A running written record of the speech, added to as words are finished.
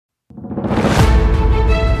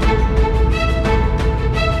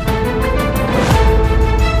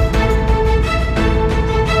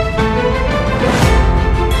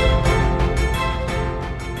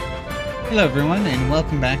Hello, everyone, and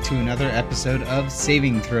welcome back to another episode of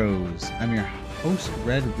Saving Throes. I'm your host,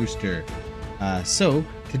 Red Rooster. So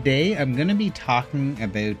today I'm going to be talking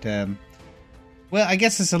about, well, I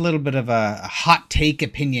guess it's a little bit of a hot take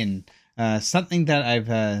opinion. Something that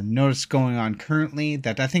I've noticed going on currently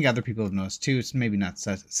that I think other people have noticed too. It's maybe not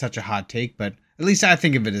such a hot take, but at least I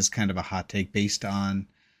think of it as kind of a hot take based on.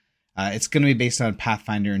 It's going to be based on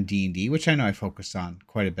Pathfinder and D&D, which I know I focus on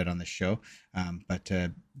quite a bit on this show.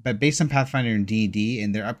 But based on Pathfinder and D&D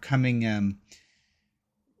and their upcoming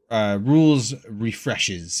rules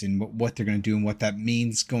refreshes and what they're going to do and what that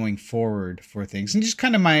means going forward for things. And just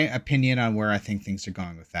kind of my opinion on where I think things are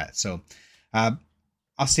going with that. So I'll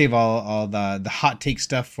save all the hot take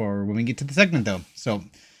stuff for when we get to the segment, though. So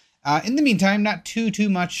in the meantime, not too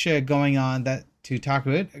much going on that to talk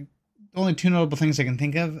about. Only two notable things I can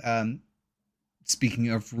think of. Speaking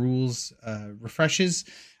of rules refreshes,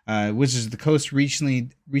 Wizards of the Coast recently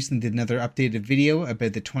did another updated video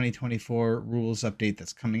about the 2024 rules update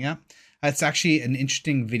that's coming up. It's actually an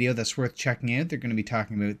interesting video that's worth checking out. They're going to be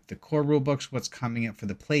talking about the core rulebooks, what's coming up for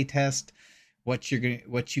the playtest, what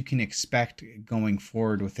you can expect going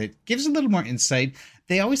forward with it. Gives a little more insight.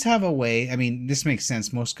 They always have a way. I mean, this makes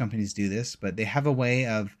sense. Most companies do this, but they have a way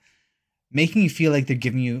of making you feel like they're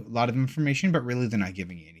giving you a lot of information, but really they're not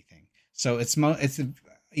giving you anything. So it's a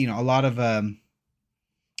lot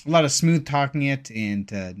of smooth talking it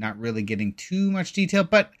and not really getting too much detail,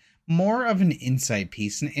 but more of an insight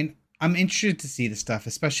piece. And I'm interested to see the stuff,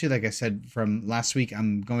 especially like I said from last week.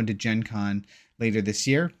 I'm going to Gen Con later this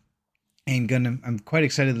year, and I'm quite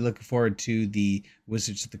excited to look forward to the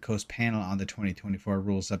Wizards of the Coast panel on the 2024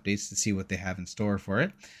 rules updates to see what they have in store for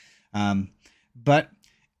it. But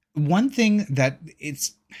one thing that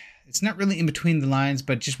it's not really in between the lines,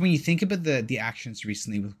 but just when you think about the actions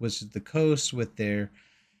recently with Wizards of the Coast, with their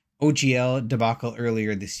OGL debacle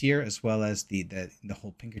earlier this year, as well as the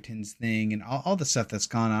whole Pinkertons thing and all the stuff that's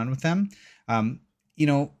gone on with them,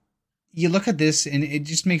 you look at this and it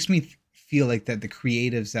just makes me feel like that the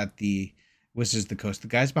creatives at the Wizards of the Coast, the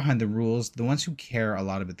guys behind the rules, the ones who care a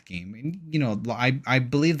lot about the game, and I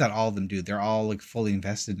believe that all of them do. They're all like fully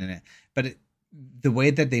invested in it, but the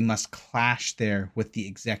way that they must clash there with the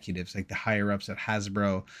executives, like the higher ups at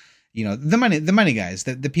Hasbro, the money guys,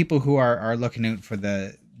 the people who are looking out for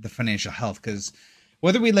the financial health. Because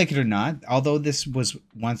whether we like it or not, although this was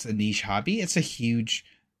once a niche hobby, it's a huge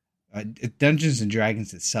Dungeons and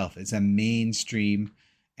Dragons itself is a mainstream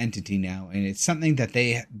entity now, and it's something that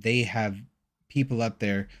they have people up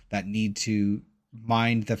there that need to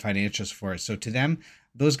mind the financials for it. So to them,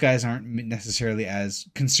 those guys aren't necessarily as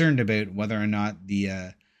concerned about whether or not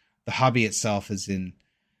the hobby itself is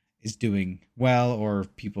doing well or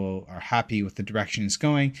people are happy with the direction it's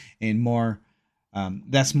going, and more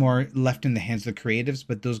that's more left in the hands of the creatives.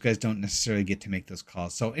 But those guys don't necessarily get to make those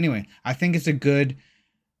calls. So anyway, I think it's a good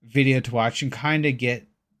video to watch and kind of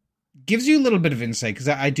gives you a little bit of insight, because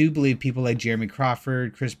I do believe people like Jeremy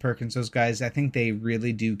Crawford, Chris Perkins, those guys, I think they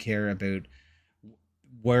really do care about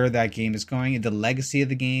where that game is going and the legacy of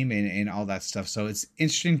the game and all that stuff. So it's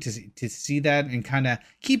interesting to see that and kind of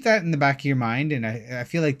keep that in the back of your mind. And I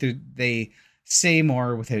feel like they say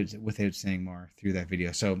more without saying more through that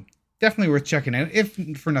video. So definitely worth checking out, if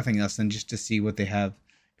for nothing else than just to see what they have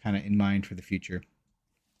kind of in mind for the future.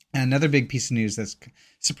 And another big piece of news that's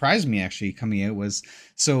surprised me actually coming out was,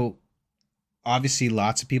 so obviously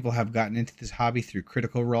lots of people have gotten into this hobby through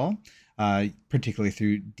Critical Role, particularly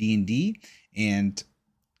through D&D, and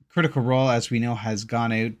Critical Role, as we know, has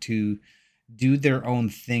gone out to do their own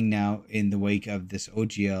thing now in the wake of this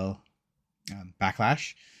OGL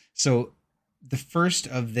backlash. So the first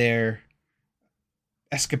of their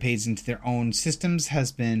escapades into their own systems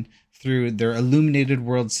has been through their Illuminated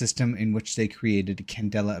World system, in which they created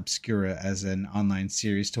Candela Obscura as an online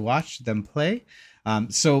series to watch them play.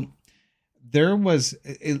 So there was,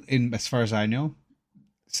 as far as I know,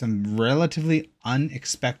 some relatively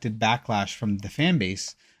unexpected backlash from the fan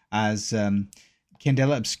base, as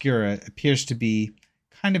Candela Obscura appears to be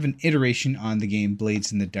kind of an iteration on the game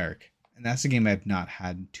Blades in the Dark. And that's a game I've not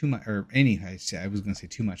had too much, or any, I was going to say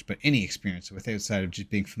too much, but any experience with outside of just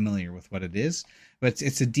being familiar with what it is. But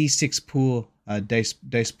it's a D6 pool,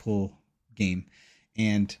 dice pool game,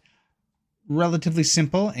 and relatively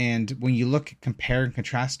simple. And when you compare and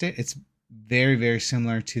contrast it, it's very, very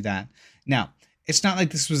similar to that. Now, it's not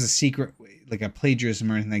like this was a secret, like a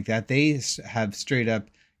plagiarism or anything like that. They have straight up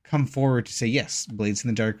come forward to say, yes, Blades in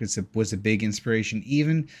the Dark was a big inspiration.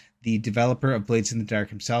 Even the developer of Blades in the Dark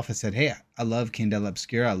himself has said, hey, I love Candela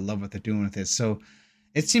Obscura. I love what they're doing with this. So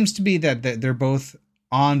it seems to be that they're both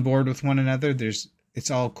on board with one another. There's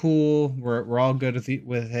it's all cool. We're all good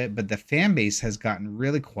with it, but the fan base has gotten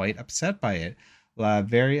really quite upset by it,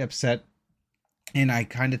 very upset. And I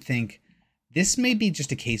kind of think this may be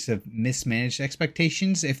just a case of mismanaged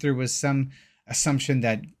expectations. If there was some assumption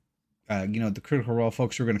that the Critical Role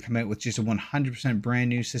folks were going to come out with just a 100% brand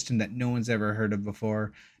new system that no one's ever heard of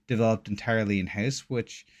before, developed entirely in house.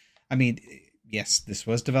 Which, I mean, yes, this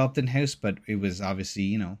was developed in house, but it was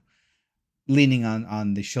obviously leaning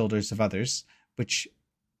on the shoulders of others, which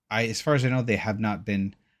as far as I know, they have not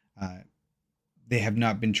been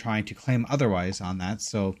trying to claim otherwise on that.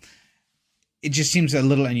 So it just seems a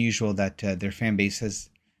little unusual that their fan base has,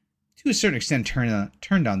 to a certain extent,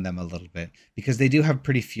 turned on them a little bit, because they do have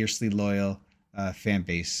pretty fiercely loyal fan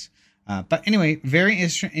base. But anyway, very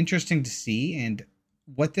interesting to see, and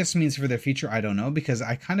what this means for their future, I don't know, because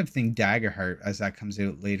I kind of think Daggerheart, as that comes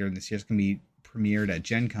out later in this year, is going to be premiered at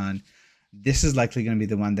Gen Con. This is likely going to be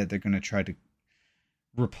the one that they're going to try to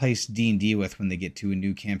replace D&D with when they get to a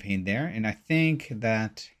new campaign there. And I think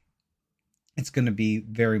that it's going to be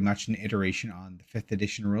very much an iteration on the 5th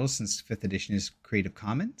edition rules, since 5th edition is Creative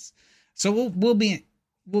Commons. So we'll be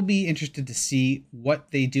interested to see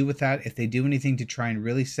what they do with that, if they do anything to try and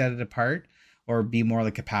really set it apart, or be more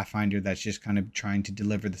like a Pathfinder that's just kind of trying to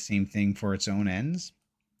deliver the same thing for its own ends.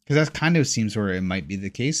 Because that kind of seems where it might be the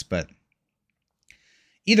case, but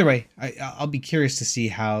either way, I'll be curious to see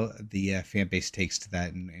how the fan base takes to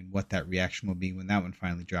that, and what that reaction will be when that one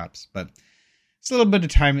finally drops. But it's a little bit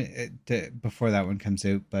of time before that one comes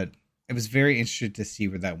out, but I was very interested to see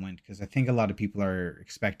where that went, because I think a lot of people are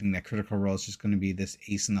expecting that Critical Role is just going to be this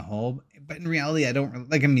ace in the hole. But in reality, I don't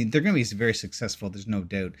like. I mean, they're going to be very successful. There's no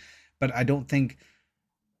doubt. But I don't think.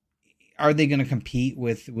 Are they going to compete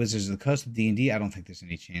with Wizards of the Coast with D&D? I don't think there's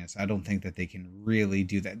any chance. I don't think that they can really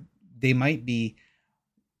do that. They might be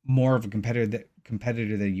more of a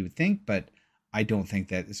competitor than you would think, but I don't think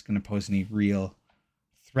that it's going to pose any real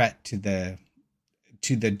threat to the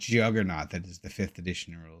juggernaut that is the 5th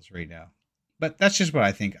edition rules right now. But that's just what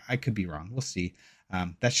I think. I could be wrong. We'll see.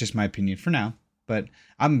 That's just my opinion for now. But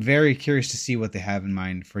I'm very curious to see what they have in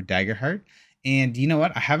mind for Daggerheart. And you know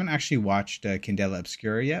what? I haven't actually watched Candela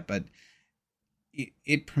Obscura yet, but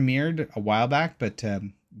it premiered a while back, but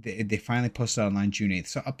they finally posted online June 8th.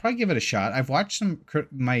 So I'll probably give it a shot. I've watched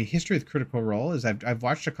my history with Critical Role is I've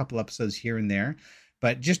watched a couple episodes here and there,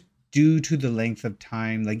 but just due to the length of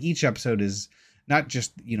time, like each episode is not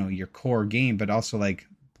just, your core game, but also like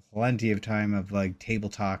plenty of time of like table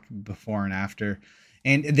talk before and after.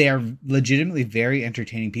 And they are legitimately very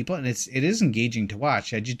entertaining people, and it is engaging to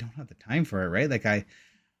watch. I just don't have the time for it, right? Like I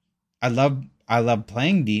love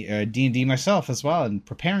playing D&D myself as well, and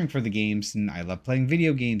preparing for the games, and I love playing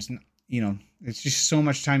video games, and it's just so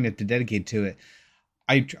much time you have to dedicate to it.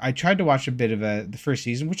 I tried to watch a bit of the first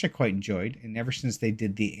season, which I quite enjoyed, and ever since they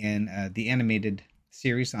did the animated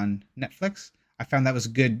series on Netflix, I found that was a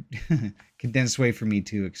good condensed way for me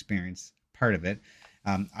to experience part of it.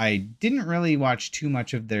 I didn't really watch too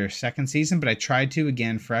much of their second season, but I tried to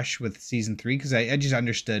again fresh with season 3, because I just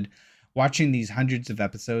understood watching these hundreds of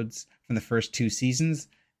episodes from the first 2 seasons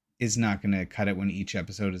is not going to cut it when each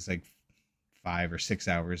episode is like 5 or 6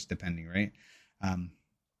 hours, depending, right?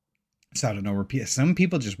 So I don't know, some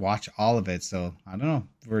people just watch all of it. So I don't know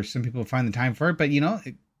where some people find the time for it, but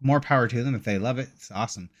more power to them. If they love it, it's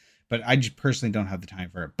awesome. But I just personally don't have the time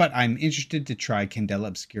for it. But I'm interested to try Candela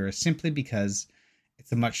Obscura simply because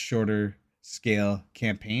it's a much shorter scale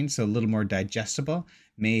campaign, so a little more digestible.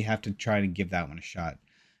 May have to try to give that one a shot.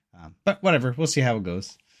 But whatever, we'll see how it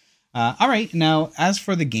goes. All right, now as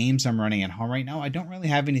for the games I'm running at home right now, I don't really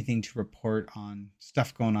have anything to report on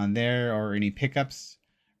stuff going on there or any pickups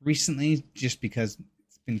recently, just because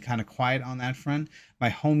it's been kind of quiet on that front. My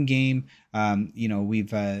home game, we've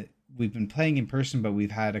been playing in person, but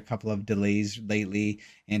we've had a couple of delays lately.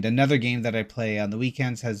 And another game that I play on the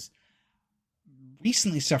weekends has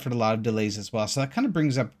recently suffered a lot of delays as well. So that kind of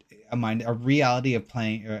brings up a reality of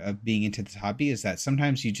playing, or of being into this hobby, is that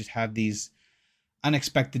sometimes you just have these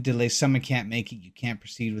unexpected delays. Someone can't make it, you can't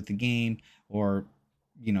proceed with the game, or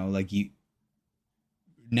like you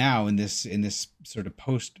now in this sort of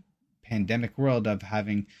post pandemic world of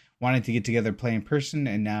wanting to get together, play in person,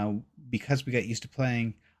 and now because we got used to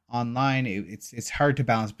playing online, it's hard to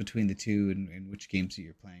balance between the two and which games that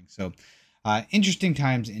you're playing. So interesting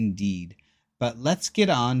times indeed. But let's get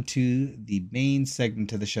on to the main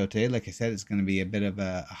segment of the show today. Like I said, it's going to be a bit of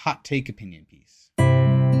a hot take opinion piece.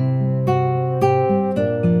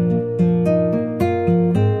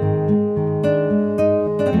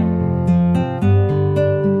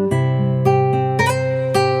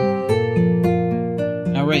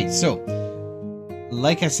 All right, so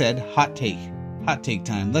like I said, hot take. Hot take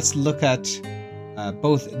time. Let's look at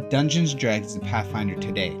both Dungeons and Dragons and Pathfinder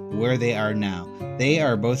today, where they are now. They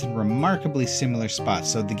are both in remarkably similar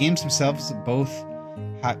spots. So the games themselves both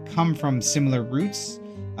come from similar roots.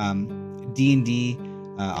 D&D,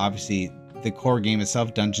 obviously the core game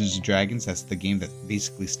itself, Dungeons and Dragons, that's the game that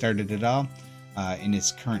basically started it all in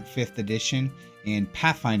its current 5th edition. And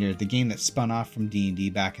Pathfinder, the game that spun off from D&D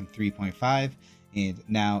back in 3.5. And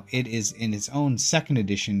now it is in its own 2nd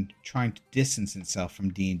edition, trying to distance itself from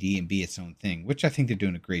D&D and be its own thing, which I think they're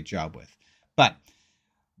doing a great job with. But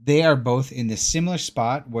they are both in this similar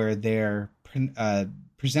spot where they're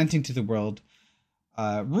presenting to the world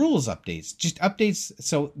rules updates, just updates.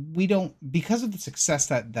 So we don't, because of the success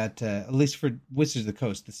that at least for Wizards of the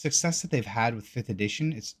Coast, the success that they've had with 5th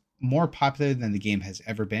edition, it's more popular than the game has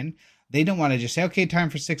ever been. They don't want to just say, okay, time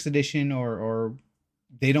for 6th edition, or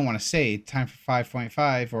they don't want to say time for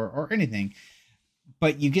 5.5 or anything,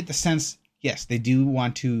 but you get the sense, yes, they do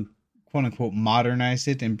want to quote unquote modernize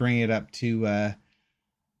it and bring it up to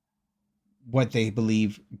what they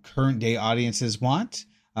believe current day audiences want.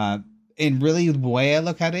 And really, the way I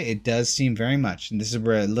look at it, it does seem very much, and this is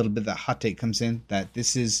where a little bit of that hot take comes in, that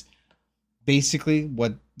this is basically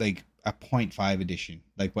what like a 0.5 edition,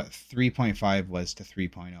 like what 3.5 was to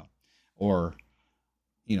 3.0, or,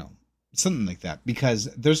 you know, something like that,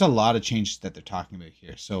 because there's a lot of changes that they're talking about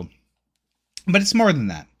here. So, but it's more than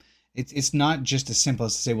that. It's not just as simple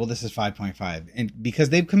as to say, well, this is 5.5, and because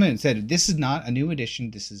they've come in and said this is not a new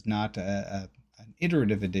edition, this is not an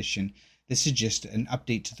iterative edition. This is just an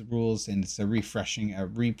update to the rules, and it's a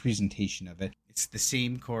representation of it. It's the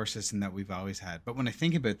same core system that we've always had. But when I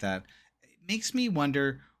think about that, it makes me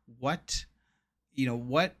wonder what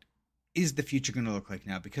is the future going to look like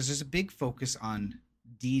now? Because there's a big focus on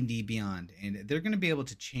D&D Beyond, and they're going to be able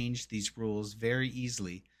to change these rules very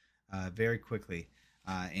easily, very quickly,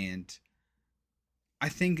 and I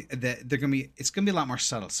think that it's going to be a lot more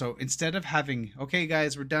subtle. So instead of having, okay,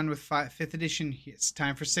 guys, we're done with 5th edition, it's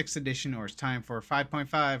time for 6th edition, or it's time for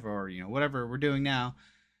 5.5, or whatever we're doing now,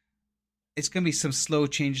 it's going to be some slow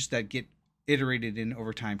changes that get iterated in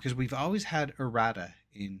over time, because we've always had errata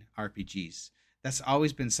in RPGs. That's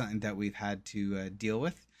always been something that we've had to deal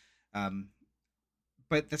with.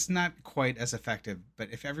 But that's not quite as effective. But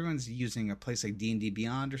if everyone's using a place like D&D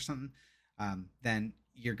Beyond or something, then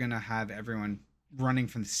you're going to have everyone running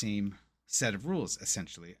from the same set of rules,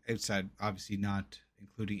 essentially, outside, obviously not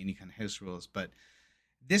including any kind of house rules. But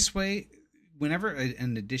this way, whenever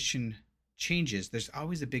an edition changes, there's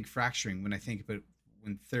always a big fracturing. When I think about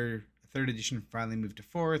when third edition finally moved to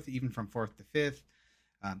 4th, even from 4th to 5th,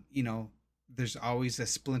 there's always a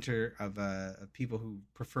splinter of people who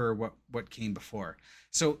prefer what came before.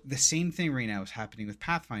 So the same thing right now is happening with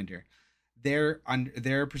Pathfinder. They're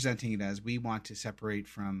presenting it as, we want to separate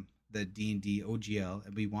from the D&D OGL,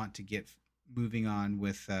 and we want to get moving on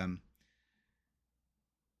with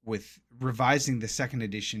revising the 2nd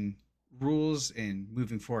edition rules and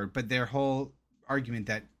moving forward. But their whole argument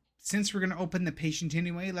that since we're going to open the patient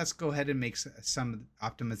anyway, let's go ahead and make some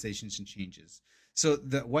optimizations and changes. So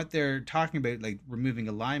what they're talking about, like removing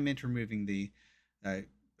alignment, removing the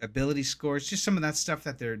ability scores, just some of that stuff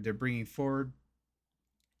that they're bringing forward,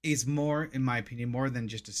 is more, in my opinion, more than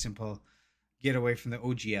just a simple get away from the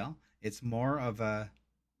OGL. It's more of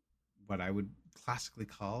what I would classically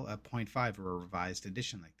call a 0.5 or a revised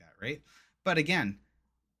edition like that, right? But again,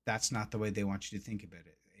 that's not the way they want you to think about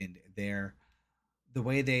it. And the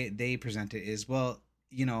way they present it is, well,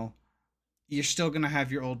 you're still going to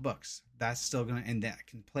have your old books. That's still going to, and that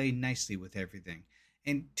can play nicely with everything.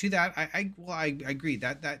 And to that, I agree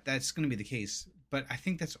that's going to be the case. But I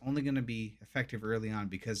think that's only going to be effective early on,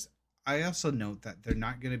 because I also note that they're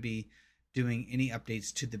not going to be doing any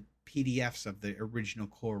updates to the PDFs of the original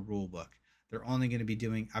core rulebook. They're only going to be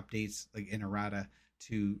doing updates like in errata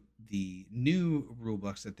to the new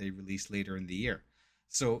rulebooks that they release later in the year.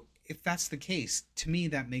 So if that's the case, to me,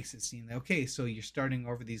 that makes it seem like, okay, so you're starting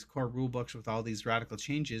over these core rulebooks with all these radical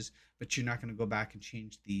changes, but you're not going to go back and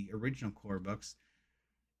change the original core books.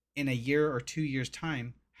 In a year or 2 years'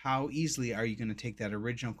 time, how easily are you going to take that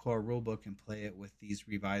original core rulebook and play it with these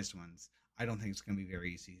revised ones? I don't think it's going to be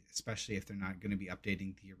very easy, especially if they're not going to be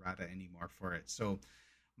updating the errata anymore for it. So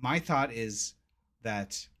my thought is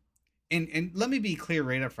that, and let me be clear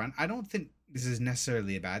right up front, I don't think this is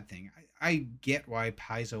necessarily a bad thing. I get why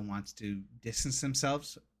Paizo wants to distance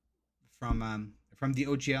themselves from the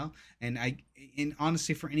OGL, and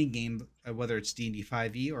honestly, for any game, whether it's D&D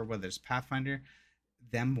 5e or whether it's Pathfinder,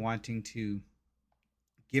 them wanting to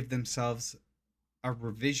give themselves a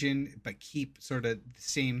revision but keep sort of the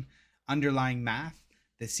same underlying math,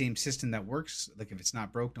 the same system that works. Like if it's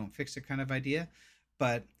not broke, don't fix it kind of idea.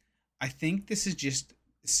 But I think this is just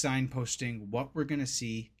signposting what we're going to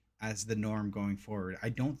see as the norm going forward. I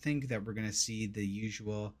don't think that we're going to see the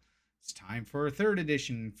usual. It's time for a third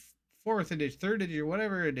edition, fourth edition, third edition,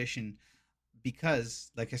 whatever edition,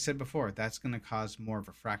 because, like I said before, that's going to cause more of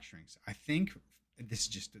a fracturing. So I think this is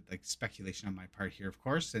just like speculation on my part here, of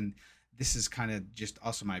course, and this is kind of just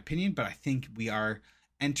also my opinion, but I think we are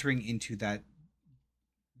entering into that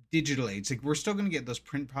digital age. Like we're still going to get those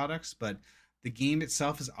print products, but the game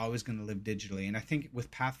itself is always going to live digitally. And I think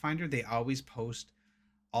with Pathfinder, they always post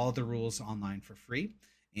all the rules online for free,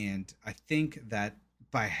 and I think that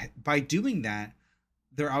by doing that,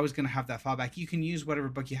 they're always going to have that fallback. You can use whatever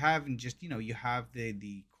book you have, and just you have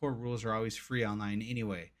the core rules are always free online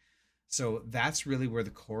anyway. So that's really where the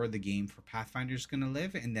core of the game for Pathfinder is going to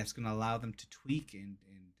live, and that's going to allow them to tweak and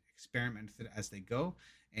experiment with it as they go,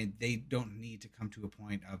 and they don't need to come to a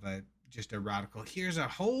point of a just a radical. Here's a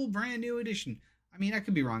whole brand new edition. I mean, I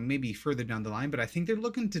could be wrong, maybe further down the line, but I think they're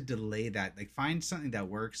looking to delay that, like find something that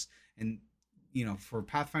works, and for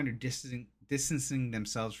Pathfinder distancing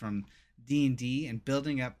themselves from D&D and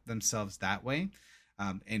building up themselves that way.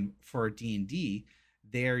 And for D&D,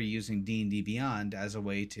 they're using D&D Beyond as a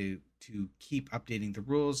way to keep updating the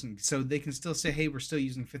rules, and so they can still say, hey, we're still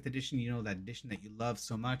using 5th edition, that edition that you love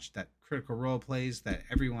so much, that Critical Role plays, that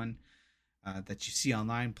everyone that you see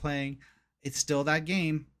online playing. It's still that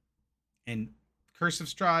game, and Curse of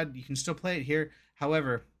Strahd, you can still play it here.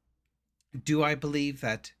 However, do I believe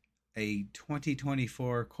that a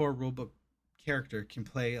 2024 core rulebook character can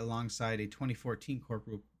play alongside a 2014 core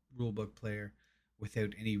rulebook player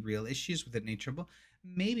without any real issues, without any trouble?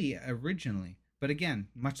 Maybe originally, but again,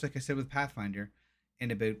 much like I said with Pathfinder,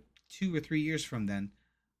 in about 2 or 3 years from then,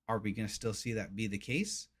 are we going to still see that be the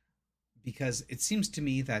case? Because it seems to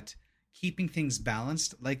me that keeping things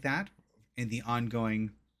balanced like that in the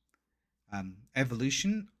ongoing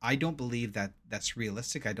evolution, I don't believe that that's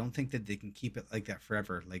realistic. I don't think that they can keep it like that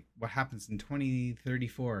forever. Like what happens in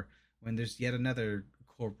 2034 when there's yet another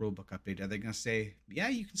core rulebook update? Are they going to say, yeah,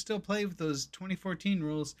 you can still play with those 2014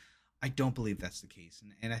 rules? I don't believe that's the case.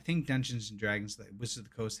 And I think Dungeons and Dragons, like Wizards of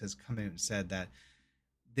the Coast, has come out and said that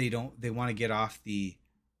they want to get off the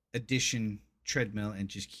edition treadmill and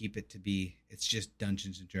just keep it to be, it's just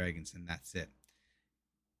Dungeons and Dragons and that's it.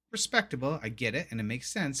 Respectable, I get it, and it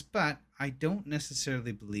makes sense, but I don't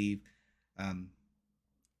necessarily believe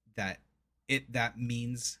that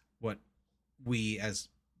means what we as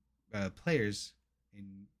players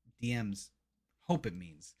and DMs hope it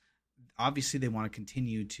means. Obviously, they want to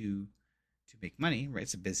continue to make money, right?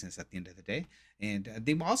 It's a business at the end of the day, and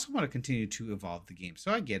they also want to continue to evolve the game.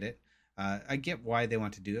 So I get it. I get why they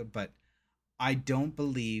want to do it, but I don't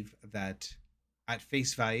believe that at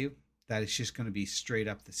face value that it's just going to be straight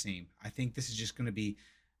up the same. I think this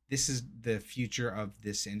is the future of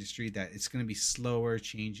this industry, that it's going to be slower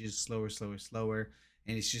changes, slower.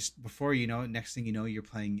 And it's just, before you know it, next thing you know, you're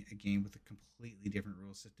playing a game with a completely different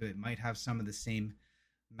rule system. It might have some of the same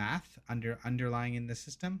math underlying in the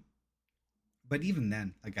system, but even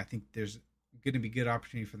then, like, I think there's going to be good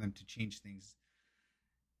opportunity for them to change things.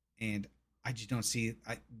 And I just don't see,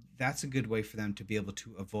 that's a good way for them to be able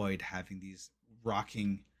to avoid having these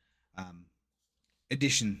rocking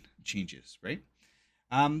edition changes, right?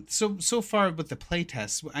 So far with the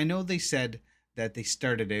playtests, I know they said that they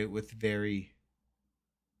started out with very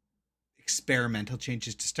experimental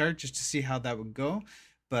changes to start, just to see how that would go.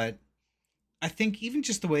 But I think even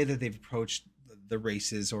just the way that they've approached the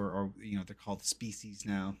races, or they're called species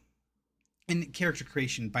now, and character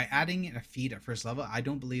creation, by adding in a feat at first level, I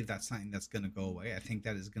don't believe that's something that's going to go away. I think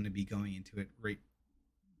that is going to be going into it right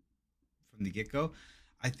from the get-go.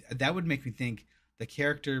 That would make me think the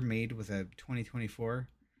character made with a 2024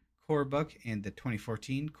 core book and the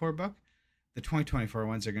 2014 core book, the 2024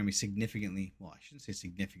 ones are going to be significantly, well, I shouldn't say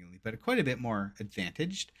significantly, but quite a bit more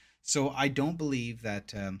advantaged. So I don't believe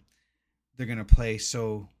that they're going to play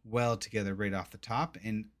so well together right off the top.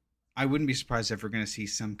 And I wouldn't be surprised if we're going to see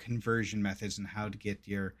some conversion methods on how to get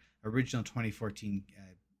your original 2014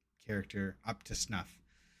 character up to snuff.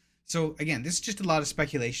 So again, this is just a lot of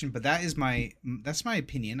speculation, but that's my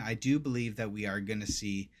opinion. I do believe that we are going to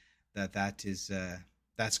see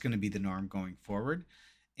that's going to be the norm going forward,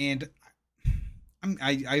 and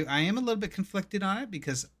I am a little bit conflicted on it,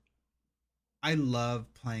 because I love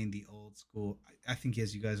playing the old school. I think,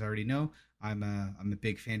 as you guys already know, I'm a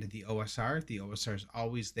big fan of the OSR. The OSR is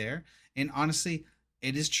always there, and honestly,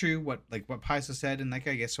 it is true what Paizo said, and I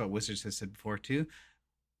guess what Wizards has said before too.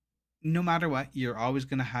 No matter what, you're always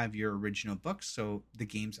going to have your original books, so the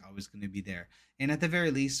game's always going to be there. And at the very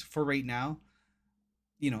least, for right now,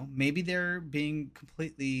 maybe they're being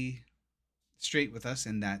completely straight with us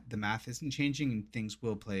and that the math isn't changing and things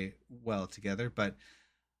will play well together. But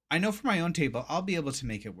I know for my own table, I'll be able to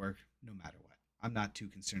make it work no matter what. I'm not too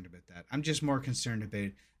concerned about that. I'm just more concerned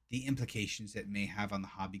about the implications it may have on the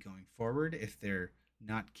hobby going forward if they're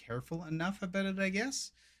not careful enough about it, I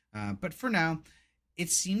guess. But for now, it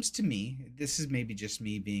seems to me, this is maybe just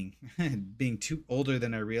me being being too older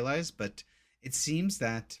than I realized, but it seems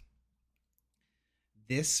that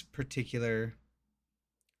this particular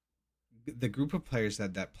the group of players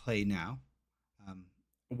that play now um,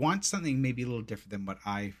 want something maybe a little different than what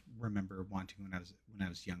I remember wanting when I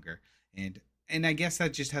was younger, and I guess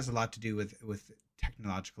that just has a lot to do with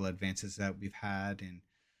technological advances that we've had, and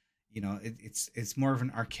it's more of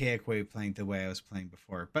an archaic way of playing the way I was playing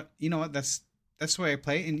before. But you know what? That's the way I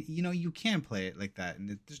play, and you can play it like that,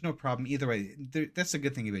 and there's no problem either way. That's a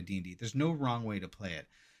good thing about D&D. There's no wrong way to play it,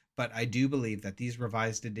 but I do believe that these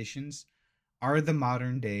revised editions are the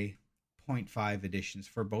modern day point 0.5 editions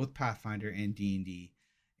for both Pathfinder and D&D,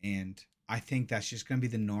 and I think that's just going to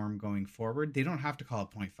be the norm going forward. They don't have to call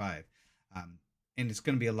it point 0.5, and it's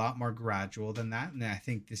going to be a lot more gradual than that. And I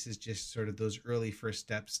think this is just sort of those early first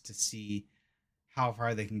steps to see how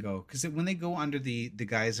far they can go. Because when they go under the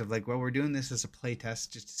guise of like, well, we're doing this as a play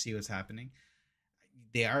test just to see what's happening,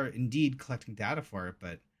 they are indeed collecting data for it.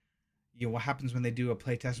 But what happens when they do a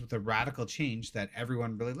play test with a radical change that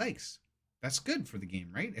everyone really likes? That's good for the game,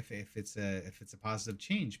 right? If it's a positive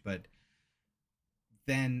change, but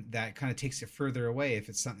then that kind of takes it further away if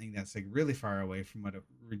it's something that's like really far away from what it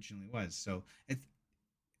originally was. So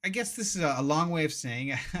I guess this is a long way of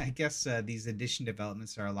saying I guess these edition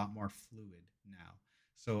developments are a lot more fluid now.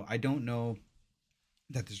 So I don't know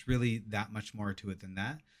that there's really that much more to it than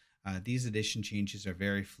that. These edition changes are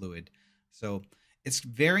very fluid. So it's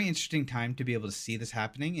very interesting time to be able to see this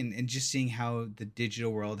happening and just seeing how the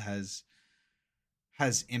digital world has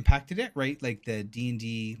impacted it, right? Like the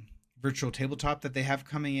D&D virtual tabletop that they have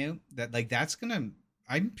coming out, that like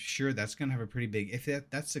I'm sure that's gonna have a pretty big, if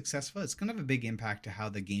that's successful, it's gonna have a big impact to how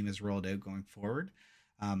the game is rolled out going forward.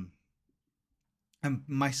 And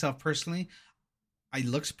myself personally, it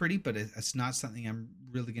looks pretty, but it's not something I'm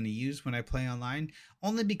really going to use when I play online,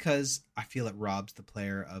 only because I feel it robs the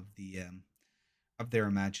player of their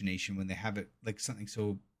imagination when they have it like something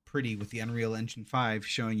so pretty with the Unreal Engine 5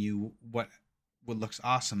 showing you what looks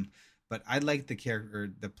awesome. But I'd like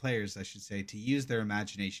the players, I should say, to use their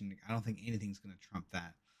imagination. I don't think anything's going to trump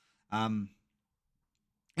that. And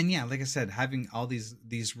yeah, like I said, having all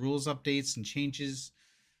these rules updates and changes,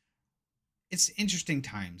 it's interesting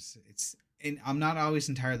times. And I'm not always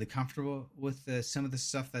entirely comfortable with some of the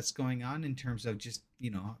stuff that's going on in terms of just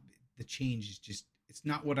the change is just, it's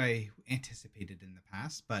not what I anticipated in the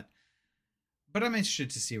past, but I'm interested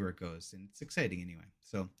to see where it goes, and it's exciting anyway.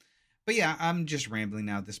 So, but yeah, I'm just rambling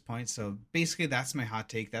now at this point. So basically, that's my hot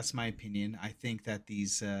take. That's my opinion. I think that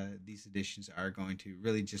these editions are going to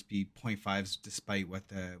really just be 0.5s, despite what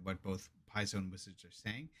both Paizo and Wizards are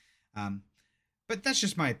saying. But that's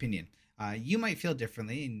just my opinion. You might feel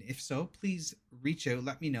differently, and if so, please reach out,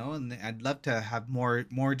 let me know, and I'd love to have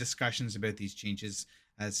more discussions about these changes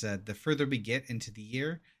as the further we get into the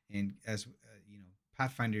year, and as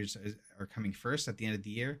Pathfinders are coming first at the end of the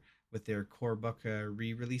year with their core book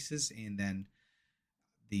re-releases, and then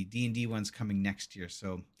the D&D ones coming next year.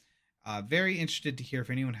 So very interested to hear if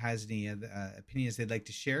anyone has any opinions they'd like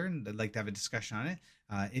to share and they'd like to have a discussion on it.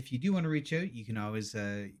 If you do want to reach out, you can always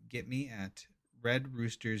get me at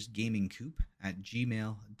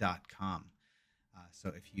redroostersgamingcoop@gmail.com. So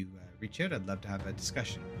if you reach out, I'd love to have a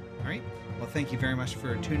discussion. All right. Well, thank you very much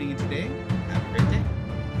for tuning in today. Have a great day.